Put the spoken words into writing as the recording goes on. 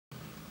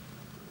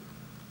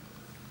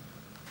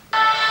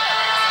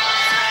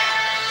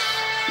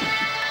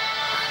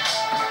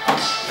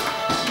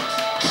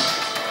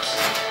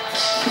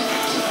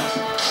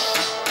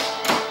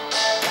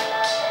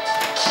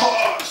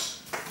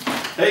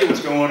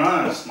going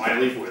on? It's my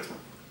leaf with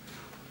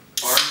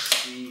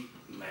RC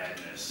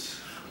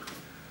Madness.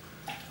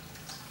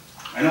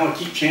 I know I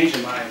keep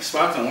changing my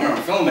spots on where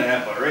I'm filming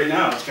at, but right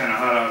now it's kind of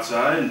hot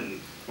outside, and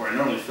where I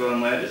normally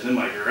film at is in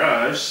my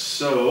garage,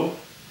 so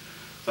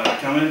thought I'd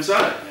come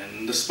inside.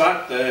 And the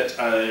spot that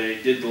I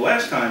did the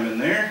last time in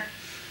there,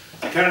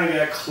 I kind of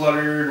got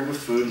cluttered with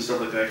food and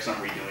stuff like that because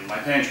I'm redoing my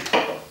pantry.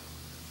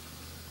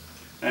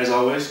 As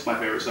always, my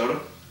favorite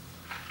soda.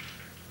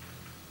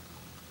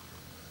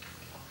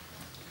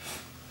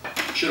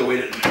 Should have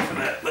waited a minute for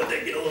that. Let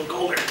that get a little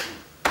colder.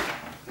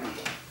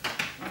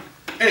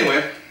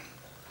 Anyway,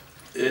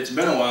 it's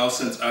been a while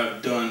since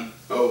I've done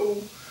a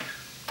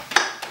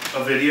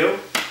video,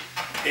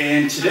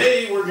 and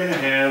today we're gonna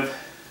have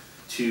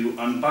 2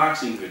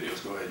 unboxing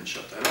videos. Go ahead and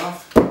shut that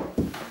off.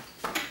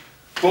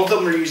 Both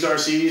of them are used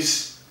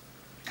RCs.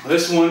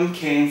 This one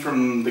came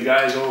from the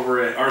guys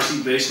over at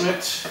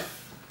rcbasement.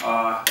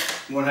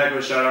 One heck of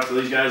a shout out to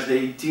these guys.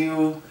 They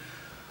do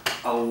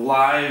a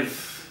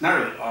live, not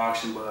really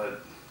auction,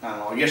 but I don't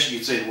know, I guess you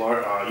could say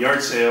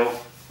yard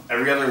sale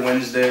every other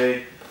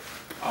Wednesday.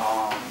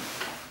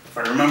 If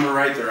I remember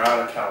right, they're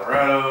out of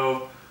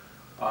Colorado.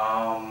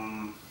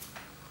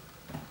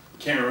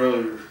 Can't really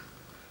remember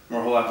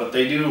a whole lot, but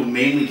they do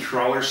mainly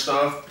crawler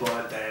stuff,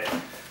 but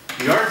that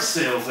yard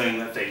sale thing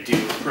that they do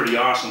is pretty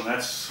awesome.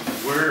 That's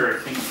where I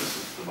think this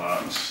is the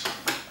box.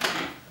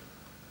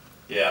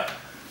 Yeah,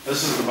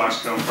 this is the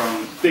box come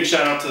from. Big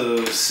shout out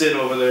to Sid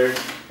over there.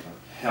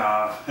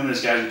 Him and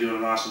his guys are doing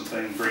an awesome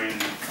thing, bringing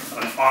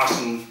an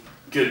awesome,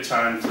 good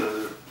time to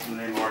the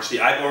name of RC.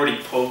 I already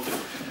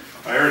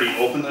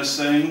opened this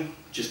thing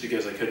just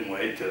because I couldn't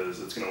wait,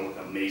 because it's going to look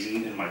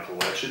amazing in my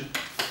collection.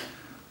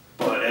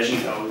 But as you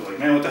can tell, I was like,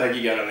 man, what the heck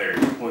you got in there?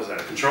 What is that,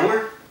 a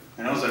controller?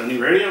 I know, is that a new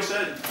radio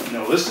set?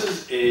 No, this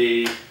is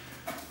a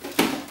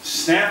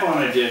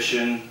Snap-on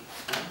edition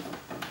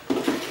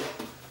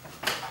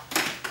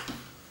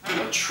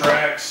of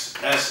Trax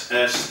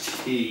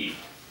SST.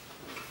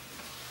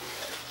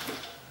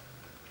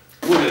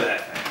 Look at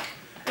that thing.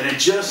 And it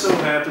just so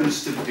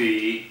happens to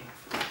be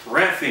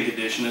Rat Fink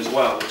edition as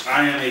well, which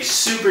I am a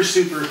super,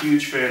 super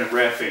huge fan of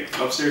Rat Fink.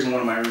 Upstairs in one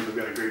of my rooms, I've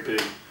got a great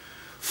big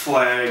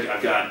flag.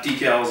 I've got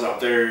decals out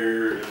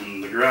there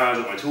in the garage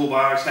with my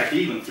toolbox. Heck, I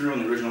even threw in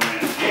the original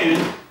man.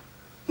 And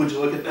would you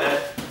look at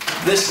that?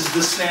 This is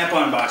the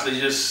Snap-on box. They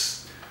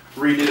just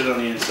redid it on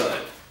the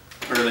inside,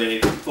 or they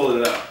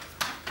folded it up.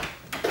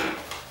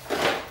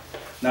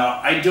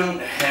 Now, I don't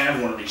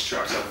have one of these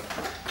trucks.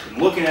 I've been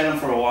looking at them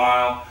for a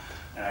while,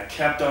 and I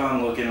kept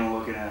on looking and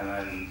looking, and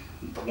then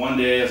the one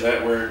day I was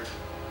at work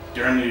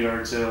during the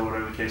yard sale,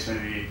 whatever the case may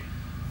be,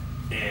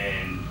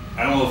 and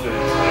I don't know if it's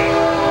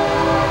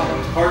like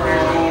his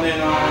partner's going in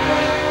on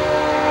it,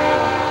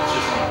 it's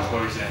just one of his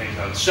buddies that hangs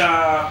out in the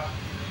shop,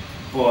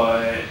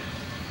 but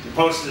they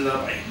posted it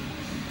up. I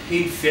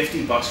paid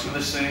 $50 for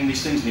this thing.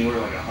 These things new are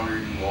like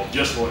well,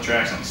 just what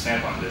Trax on the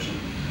Snap-on edition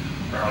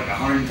are like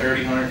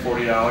 $130,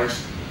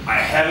 $140. I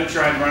haven't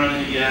tried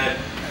running it yet.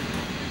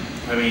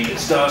 I mean,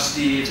 it's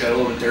dusty, it's got a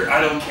little bit of dirt.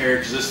 I don't care,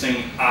 because this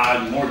thing,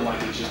 more than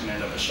likely, is just going to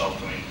end up a shelf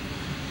clean.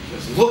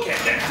 Because look at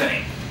that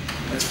thing.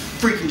 It's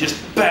freaking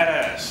just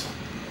badass.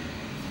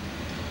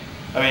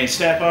 I mean,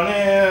 Snap-on,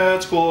 yeah,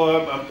 it's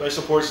cool. I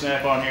support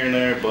Snap-on here and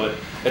there, but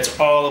it's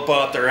all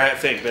about the Rat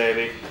Fink,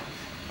 baby.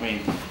 I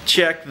mean,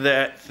 check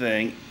that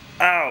thing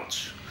out.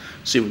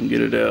 See if we can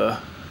get it,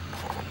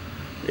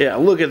 yeah,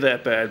 look at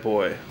that bad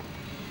boy.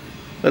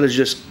 That is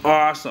just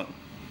awesome.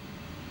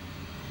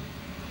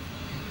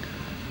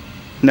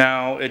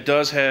 Now, it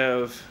does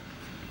have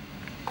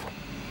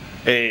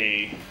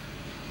a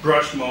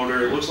brush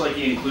motor. It looks like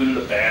he included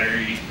a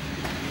battery.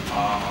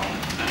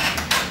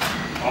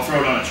 I'll throw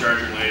it on a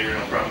charger later, and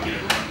I'll probably get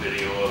a run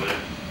video of it.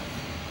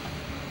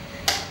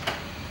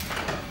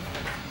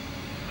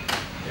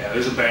 Yeah,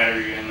 there's a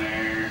battery in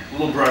there, a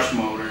little brush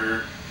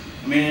motor.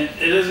 I mean,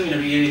 it isn't going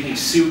to be anything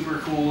super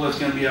cool that's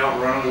going to be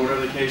outrun or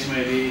whatever the case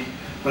may be.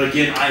 But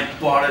again, I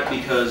bought it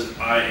because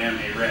I am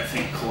a Rat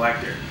Fink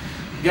collector.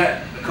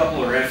 Got a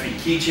couple of Rat Fink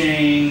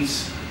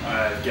keychains.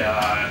 I've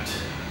got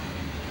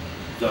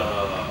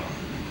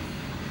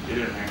get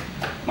in there.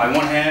 My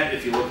one hat,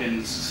 if you look back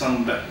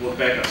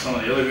at some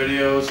of the other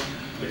videos,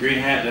 the green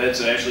hat,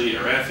 that's actually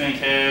a Rat Fink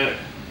hat.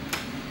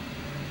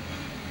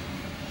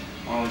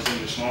 All these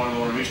things are smaller than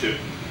what I'm used to.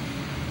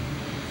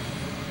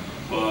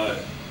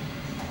 But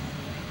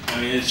I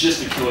mean, it's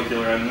just a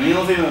killer item. The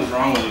only thing that was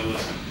wrong with it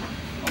was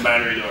a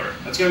battery door.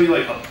 That's gonna be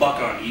like $1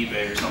 on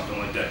eBay or something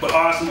like that. But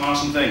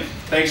awesome thing.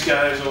 Thanks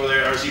guys over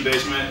there at RC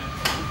Basement.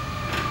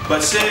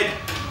 But Sid,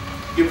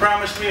 you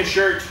promised me a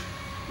shirt.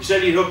 You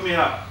said you'd hook me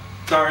up.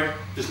 Sorry,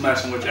 just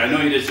messing with you. I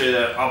know you did say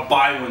that. I'll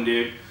buy one,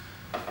 dude.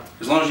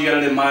 As long as you got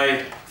it in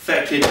my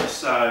fat kid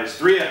size,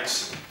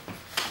 3X.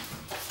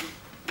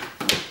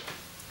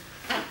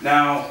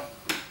 Now,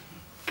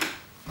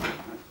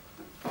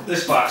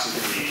 this box is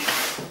gonna be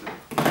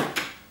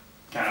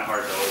kind of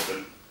hard to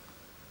open.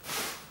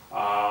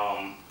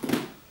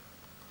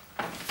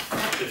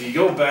 If you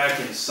go back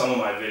in some of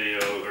my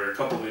videos, or a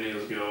couple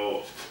videos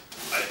ago,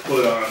 I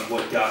put on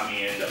what got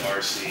me into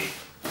RC.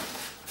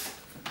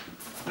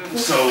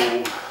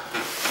 So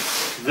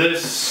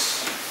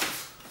this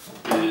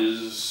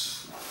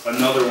is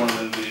another one of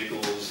them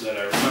vehicles that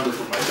I remember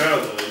from my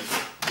childhood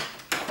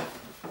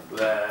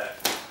that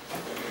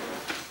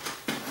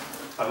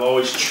I've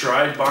always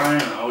tried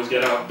buying, I always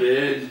got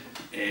outbid,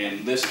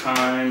 and this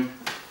time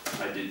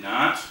I did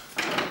not.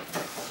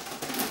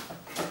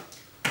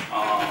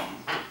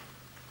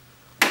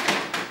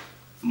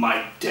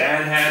 My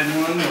dad had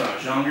one when I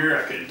was younger.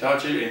 I couldn't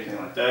touch it, anything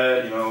like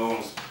that. You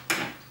know,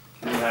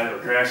 we had a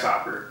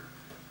grasshopper.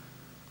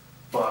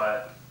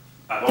 But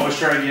I've always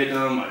tried to get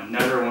them. I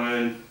never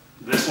win.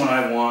 This one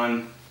I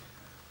won.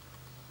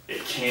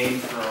 It came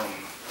from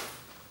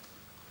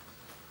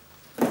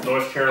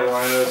North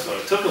Carolina, so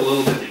it took a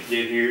little bit to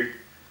get here.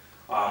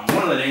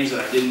 One of the names that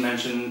I didn't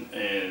mention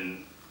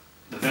in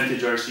the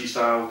vintage RC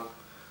style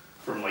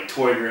from like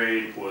toy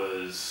grade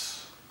was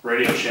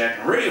Radio Shack,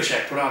 and Radio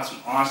Shack put out some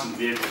awesome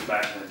vehicles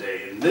back in the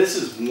day, and this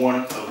is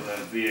one of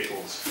them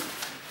vehicles.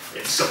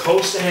 It's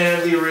supposed to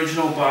have the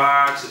original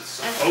box, it's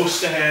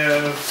supposed to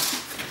have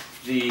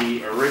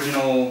the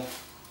original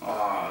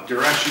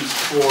directions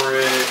for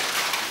it.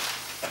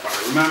 If I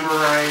remember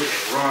right,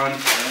 it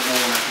runs. I don't know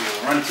when I'll be able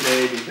to run it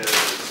today because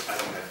I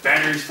don't have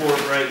batteries for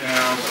it right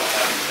now, but I'll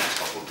have it in the next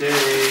couple of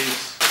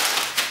days.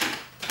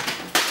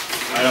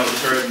 I know it's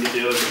hard to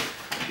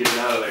get it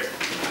out of there.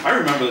 I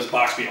remember this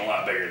box being a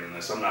lot bigger than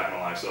this, I'm not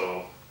gonna lie,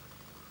 so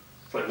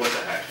it's like, what the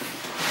heck?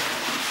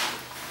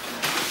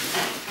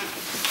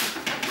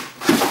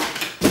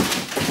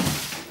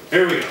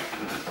 Here we go.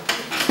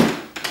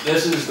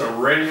 This is the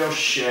Radio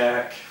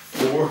Shack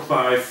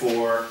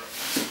 4x4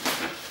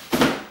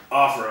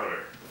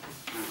 off-roader.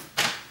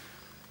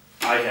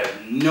 I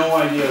have no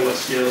idea what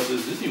scale this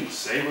is. It doesn't even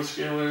say what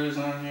scale it is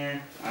on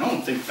here. I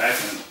don't think back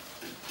in the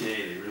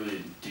day they really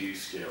didn't do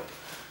scale.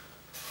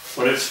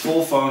 But it's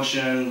full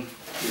function,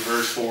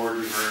 reverse, forward,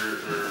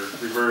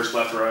 reverse,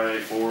 left, right,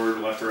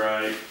 forward, left,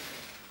 right.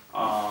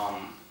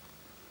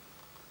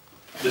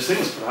 This thing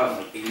was put out in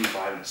like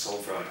 85 and it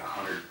sold for like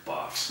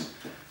 $100.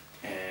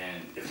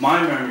 And if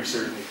my memory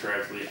serves me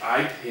correctly,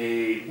 I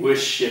paid with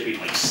shipping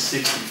like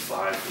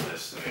 $65 for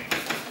this thing.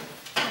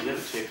 You have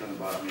a tape on the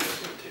bottom, you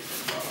have a tape on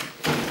the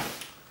bottom.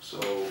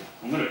 So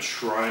I'm gonna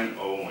try and,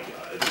 oh my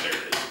god, there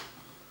it is.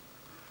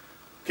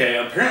 Okay,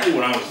 apparently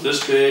when I was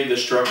this big,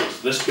 this truck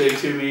was this big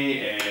to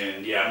me,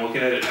 and yeah, I'm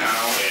looking at it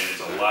now, and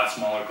it's a lot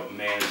smaller, but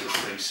man, is this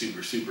thing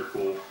super, super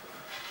cool.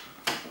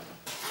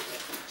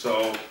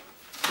 So,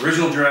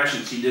 original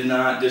directions, he did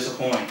not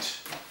disappoint.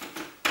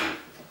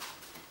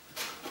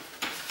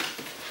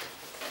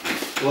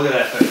 Look at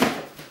that thing.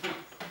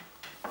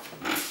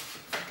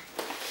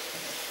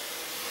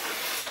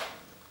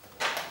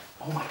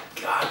 Oh my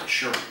god, the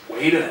sheer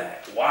weight of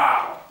that,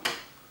 wow.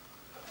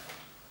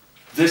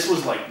 This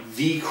was like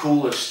the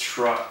coolest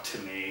truck to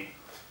me,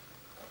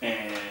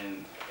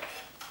 and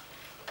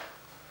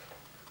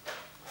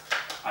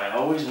I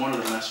always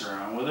wanted to mess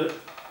around with it,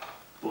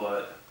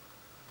 but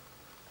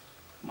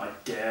my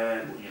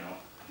dad, you know,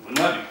 wouldn't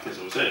let me because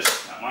it was his,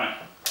 not mine.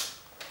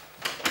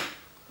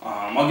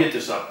 I'll get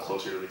this up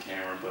closer to the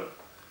camera, but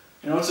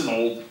you know, it's an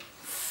old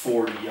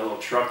Ford yellow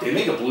truck. They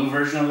make a blue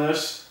version of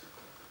this.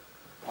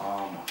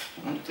 I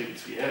don't think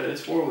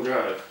it's four-wheel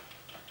drive.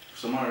 For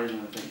some odd reason,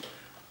 I think.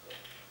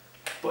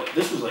 But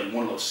this was like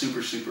one of those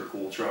super, super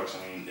cool trucks. I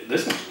mean,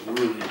 this thing's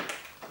really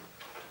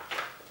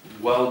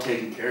well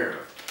taken care of.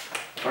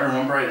 If I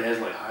remember right, it has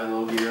like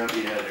high-low gear up.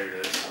 Yeah, there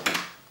it is.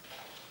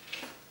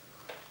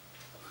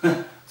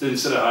 So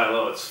instead of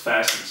high-low, it's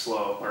fast and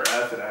slow, or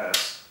F and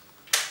S.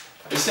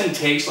 This thing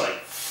takes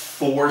like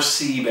 4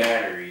 C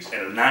batteries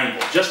and a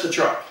 9-volt, just the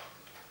truck.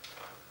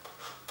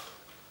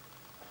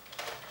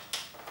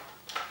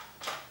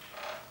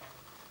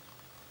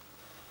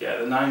 Yeah,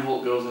 the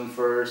 9-volt goes in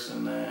first,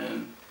 and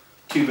then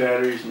 2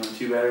 batteries, and then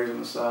 2 batteries on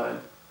the side.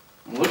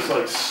 It looks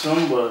like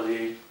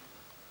somebody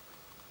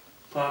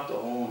popped a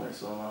hole in there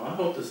somehow. I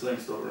hope this thing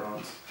still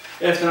runs.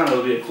 If not,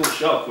 it'll be a cool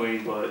shell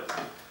queen, but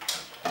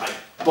I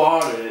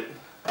bought it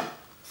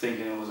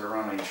thinking it was a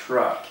running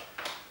truck.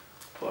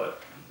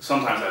 But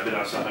sometimes I've been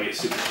on stuff I get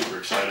super, super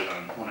excited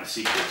on when I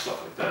see cool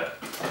stuff like that.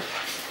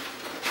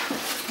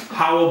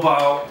 How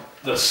about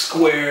the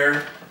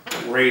square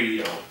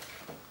radio?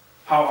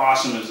 How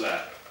awesome is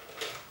that?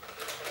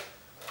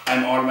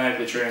 I'm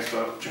automatically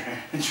transformed.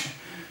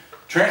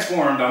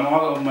 I'm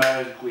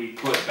automatically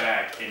put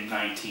back in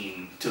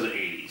to the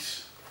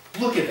 80s.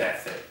 Look at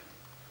that thing.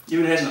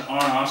 Even has an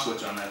on-off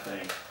switch on that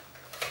thing.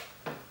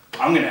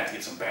 I'm gonna have to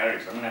get some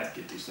batteries. I'm gonna have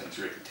to get these things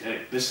ready to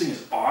take. This thing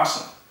is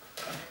awesome.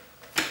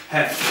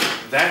 Heck,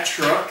 that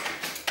truck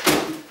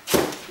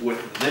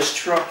with this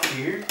truck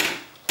here.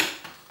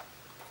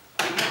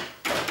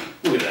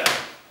 Look at that.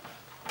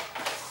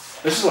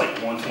 This is like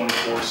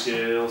 1/24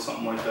 scale,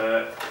 something like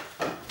that.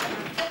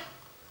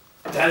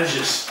 That is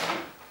just,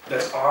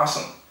 that's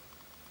awesome.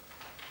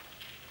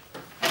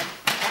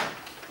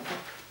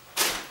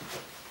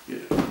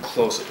 Get a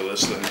close up of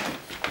this thing.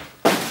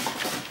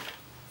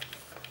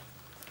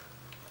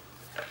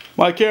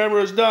 My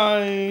camera's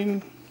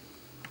dying.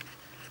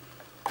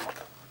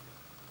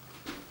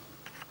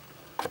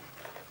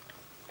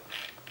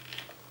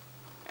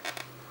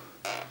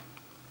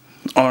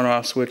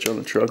 on-off switch on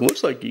the truck.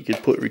 Looks like you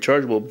could put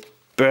rechargeable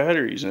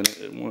batteries in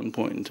it at one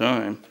point in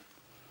time.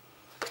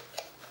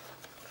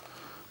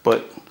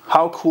 But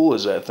how cool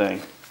is that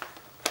thing?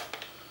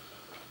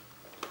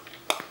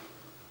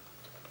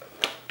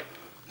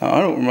 Now, I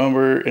don't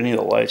remember any of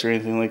the lights or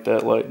anything like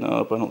that lighting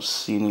up. I don't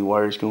see any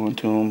wires going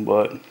to them,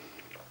 but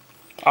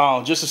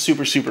oh, just a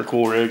super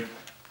cool rig.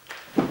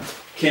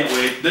 Can't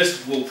wait.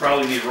 This will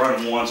probably need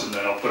running once and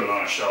then I'll put it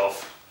on a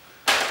shelf.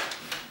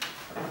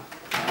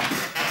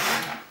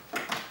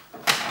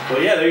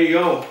 But yeah, there you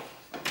go.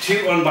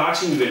 2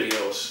 unboxing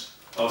videos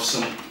of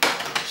some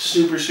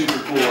super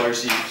cool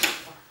RCs.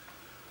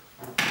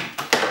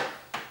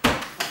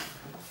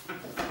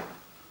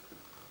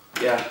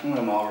 Yeah, I'm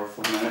gonna mull over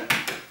for a minute.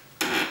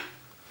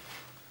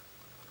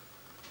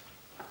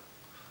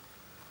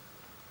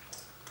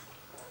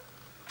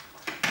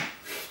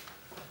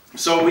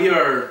 So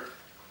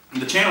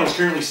the channel is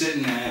currently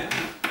sitting at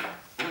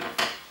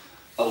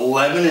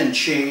 11 and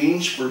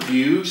change for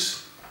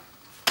views.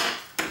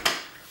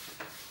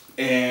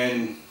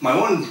 And my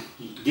one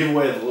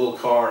giveaway of the little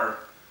car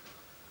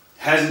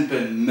hasn't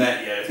been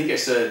met yet. I think I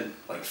said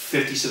like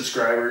 50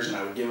 subscribers and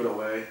I would give it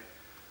away.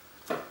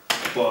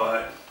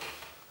 But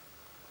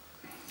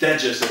that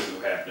just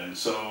isn't happening.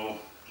 So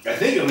I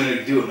think I'm going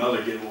to do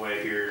another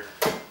giveaway here.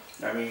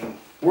 I mean,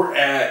 we're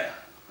at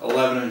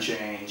 11 and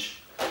change.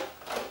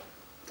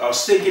 I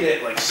was thinking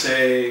it like,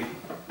 say,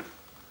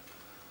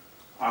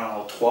 I don't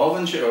know, 12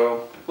 and change.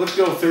 Oh, let's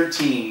go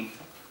 13.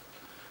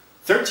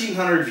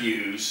 1,300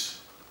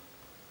 views.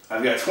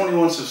 I've got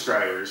 21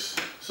 subscribers.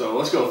 So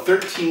let's go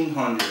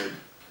 1,300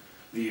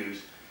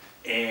 views.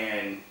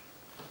 And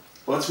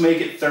let's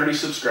make it 30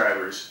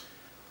 subscribers.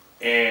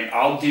 And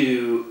I'll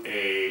do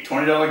a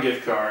 $20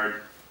 gift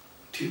card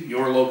to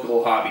your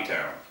local hobby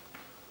town.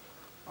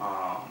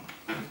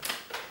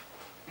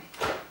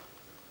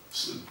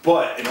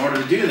 But in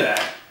order to do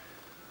that,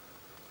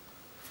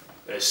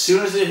 as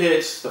soon as it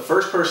hits, the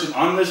first person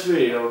on this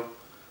video,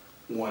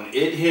 when I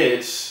hit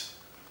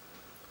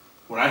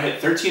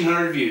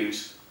 1,300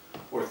 views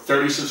or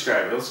 30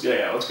 subscribers,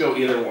 let's go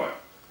either one.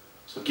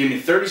 So give me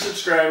 30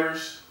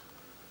 subscribers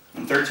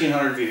and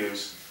 1,300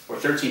 views, or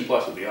 13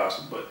 plus would be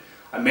awesome, but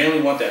I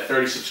mainly want that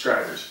 30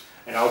 subscribers,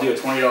 and I'll do a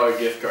 $20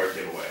 gift card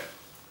giveaway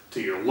to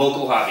your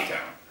local hobby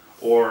town.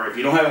 Or if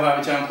you don't have a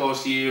hobby town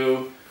close to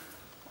you,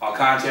 I'll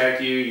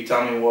contact you, you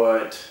tell me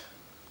what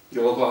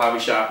your local hobby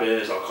shop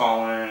is, I'll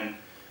call in,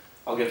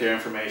 I'll get their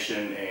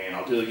information, and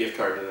I'll do the gift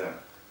card to them.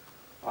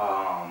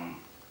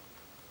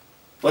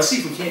 Let's see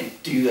if we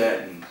can't do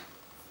that in,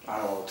 I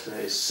don't know,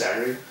 today's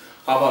Saturday.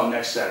 How about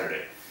next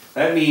Saturday?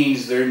 That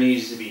means there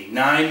needs to be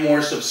 9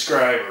 more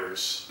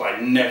subscribers by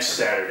next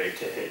Saturday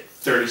to hit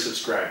 30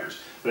 subscribers.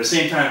 But at the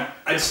same time,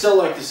 I'd still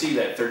like to see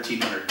that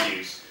 1,300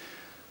 views.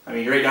 I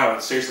mean, right now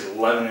it's seriously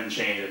 11 and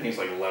change. I think it's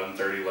like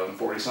 11:30,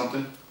 11:40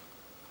 something.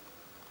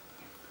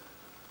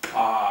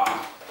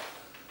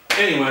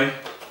 Anyway,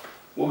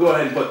 we'll go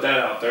ahead and put that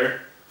out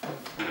there.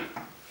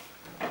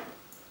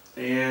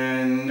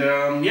 And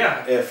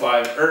yeah, if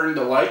I've earned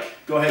a like,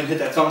 go ahead and hit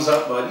that thumbs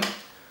up button.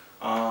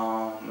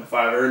 If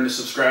I've earned a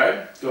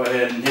subscribe, go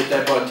ahead and hit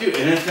that button too.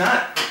 And if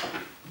not,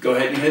 go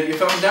ahead and hit your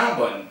thumbs down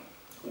button.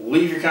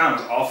 Leave your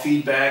comments. All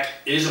feedback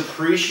is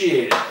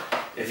appreciated.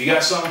 If you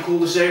got something cool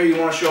to say or you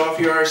want to show off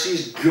your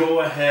RCs,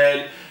 go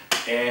ahead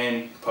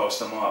and post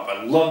them up.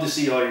 I'd love to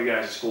see all your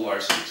guys' cool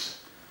RCs.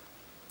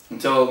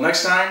 Until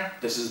next time,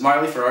 this is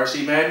Miley for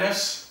RC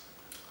Madness.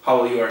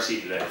 How will you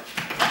RC today?